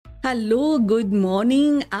Hello, good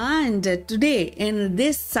morning. And today, in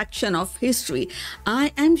this section of history,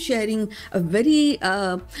 I am sharing a very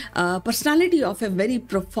personality of a very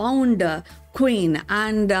profound queen,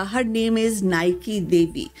 and her name is Naiki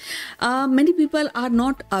Devi. Many people are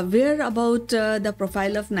not aware about the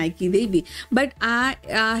profile of Naiki Devi, but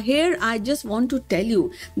here I just want to tell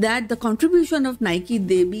you that the contribution of Naiki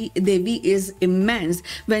Devi is immense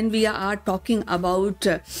when we are talking about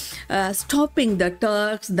stopping the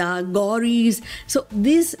Turks, the Ghoris. So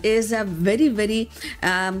this is a very, very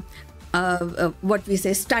what we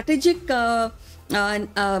say strategic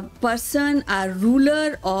person, a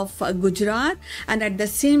ruler of Gujarat, and at the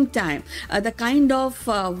same time the kind of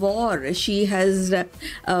war she has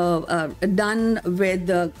done with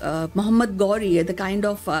Muhammad Ghor, the kind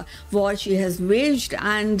of war she has waged,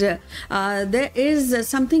 and there is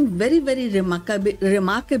something very, very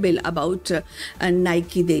remarkable about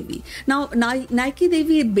Naiki Devi. Now, Naiki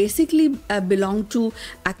Devi basically belonged to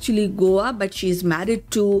actually Goa, but she is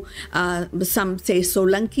married to some say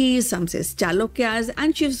Solanki, some say Chalukya,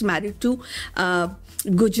 and she was married to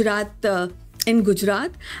Gujarat, in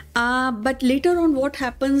Gujarat. But later on, what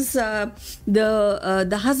happens, the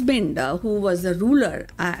husband who was the ruler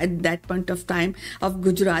at that point of time of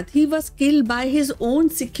Gujarat, he was killed by his own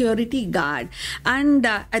security guard. And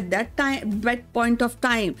at that point of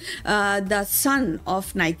time, the son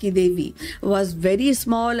of Naiki Devi was very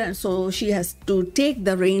small, and so she has to take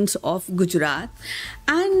the reins of Gujarat.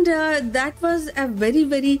 And that was a very,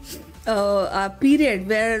 very period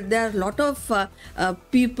where there are a lot of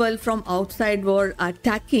people from outside were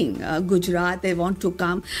attacking Gujarat. They want to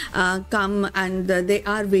come and they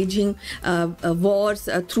are waging wars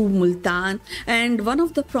through Multan. And one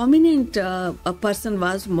of the prominent person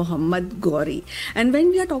was Muhammad Ghor. And when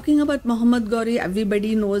we are talking about Muhammad Ghor,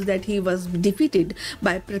 everybody knows that he was defeated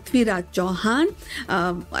by Prithviraj Chauhan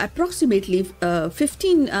approximately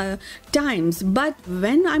 15 times. But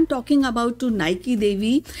when I'm talking about to Naiki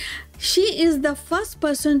Devi, she is the first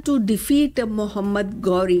person to defeat Muhammad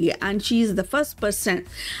Ghor, and she is the first person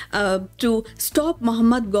to stop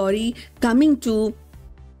Muhammad Ghor coming to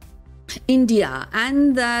India.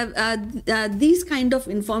 And these kind of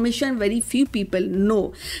information very few people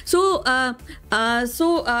know. So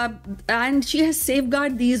and she has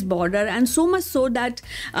safeguarded these border, and so much so that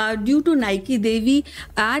due to Naiki Devi,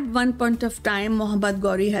 at one point of time Muhammad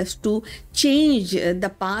Ghor has to change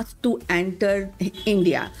the path to enter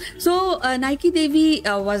India. So Naiki Devi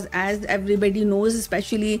was, as everybody knows,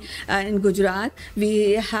 especially in Gujarat,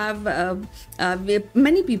 we have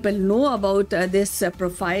many people know about this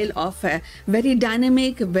profile of a very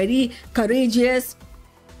dynamic, very courageous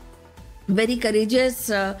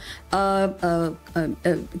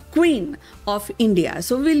queen of India.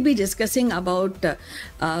 So we'll be discussing about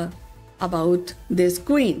this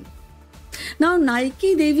queen. Now,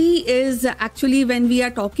 Naiki Devi is actually, when we are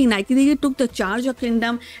talking, Naiki Devi took the charge of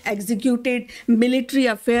kingdom, executed military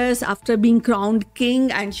affairs after being crowned king,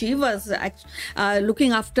 and she was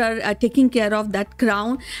looking after taking care of that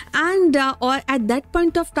crown. And at that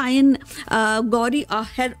point of time, Ghor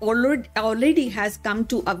had already has come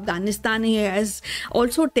to Afghanistan. He has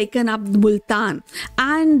also taken up Multan,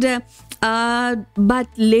 and but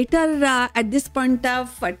later at this point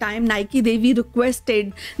of time, Naiki Devi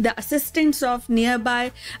requested the assistance of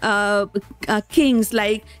nearby kings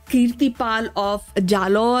like Kirtipal of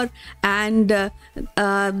Jalore, and there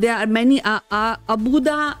are many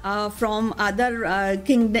Abuda from other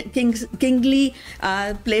kingly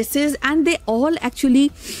places, and they all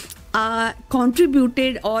actually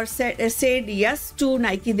contributed or said yes to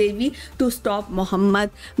Naiki Devi to stop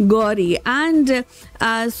Muhammad Ghor. And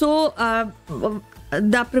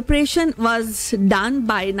the preparation was done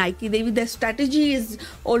by Naiki Devi. The strategy is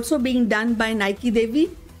also being done by Naiki Devi,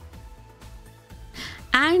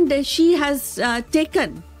 and she has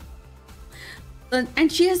taken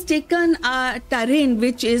a terrain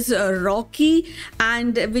which is rocky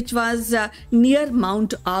and which was near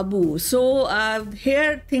Mount Abu. So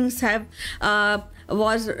here things have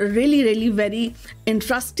was really very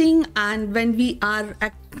interesting. And when we are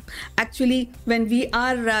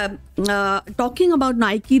talking about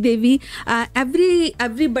Naiki Devi,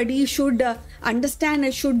 everybody should understand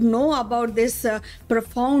and should know about this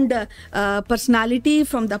profound personality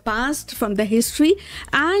from the past, from the history.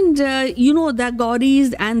 And the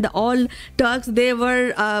Ghoris and all Turks, they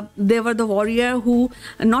were the warrior who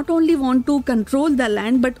not only want to control the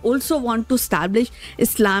land but also want to establish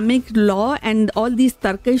Islamic law. And all these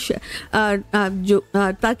Turkish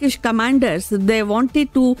commanders, they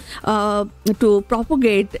wanted to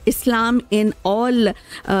propagate Islam in all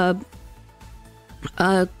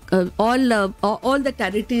all the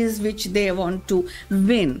territories which they want to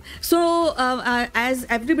win. So as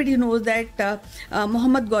everybody knows that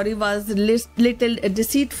Muhammad Ghori was little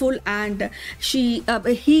deceitful, and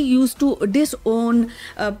he used to disown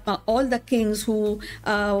all the kings who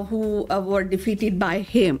were defeated by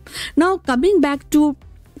him. Now coming back to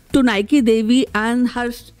Naiki Devi and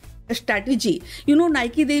her strategy,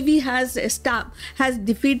 Naiki Devi has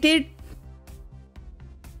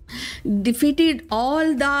defeated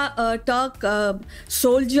all the Turk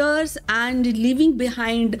soldiers and leaving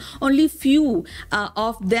behind only few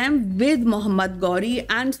of them with Muhammad Ghori,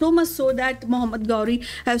 and so much so that Muhammad Ghori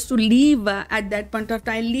has to leave at that point of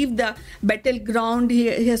time, leave the battleground.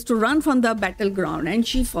 He has to run from the battleground, and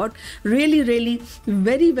she fought really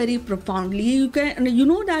very, very profoundly. You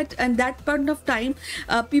know that at that point of time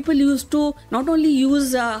people used to not only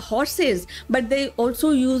use horses, but they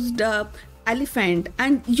also used elephant,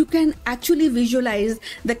 and you can actually visualize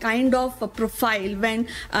the kind of profile when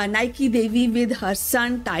Naiki Devi with her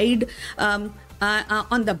son tied on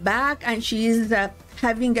the back, and she is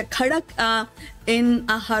having a khadak in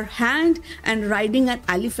her hand and riding an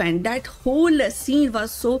elephant. That whole scene was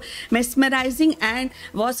so mesmerizing and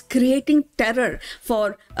was creating terror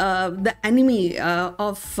for the enemy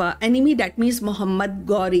enemy, that means Muhammad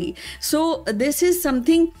Ghori. So this is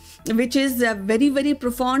something which is very, very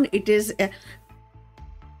profound. It is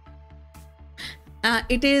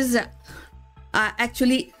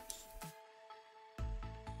actually,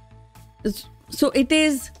 so it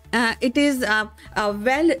is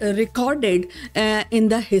well recorded in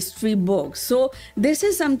the history books. So this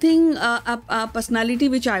is something, a personality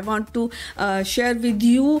which I want to share with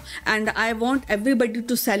you, and I want everybody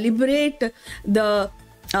to celebrate the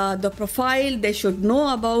profile. They should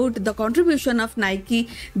know about the contribution of Naiki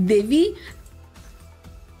Devi.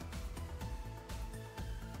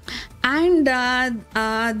 And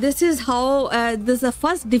this is how this is the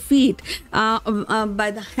first defeat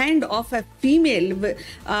by the hand of a female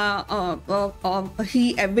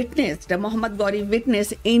he witnessed, Muhammad Ghori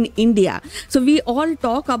witnessed in India. So we all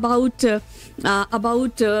talk about the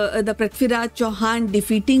Prithviraj Chauhan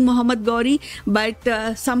defeating Muhammad Ghori,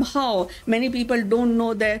 but somehow many people don't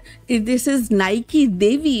know that this is Naiki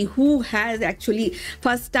Devi who has actually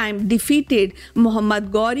first time defeated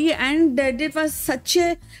Muhammad Ghori, and it was such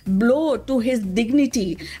a blow to his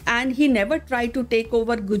dignity, and he never tried to take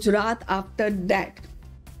over Gujarat after that.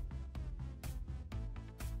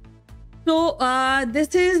 So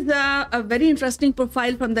this is a very interesting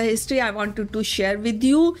profile from the history I wanted to share with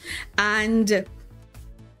you. And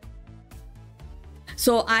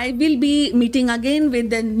so I will be meeting again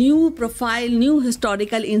with a new profile, new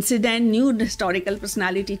historical incident, new historical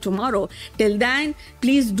personality tomorrow. Till then,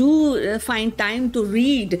 please do find time to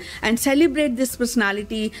read and celebrate this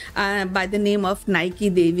personality by the name of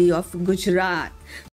Naiki Devi of Gujarat.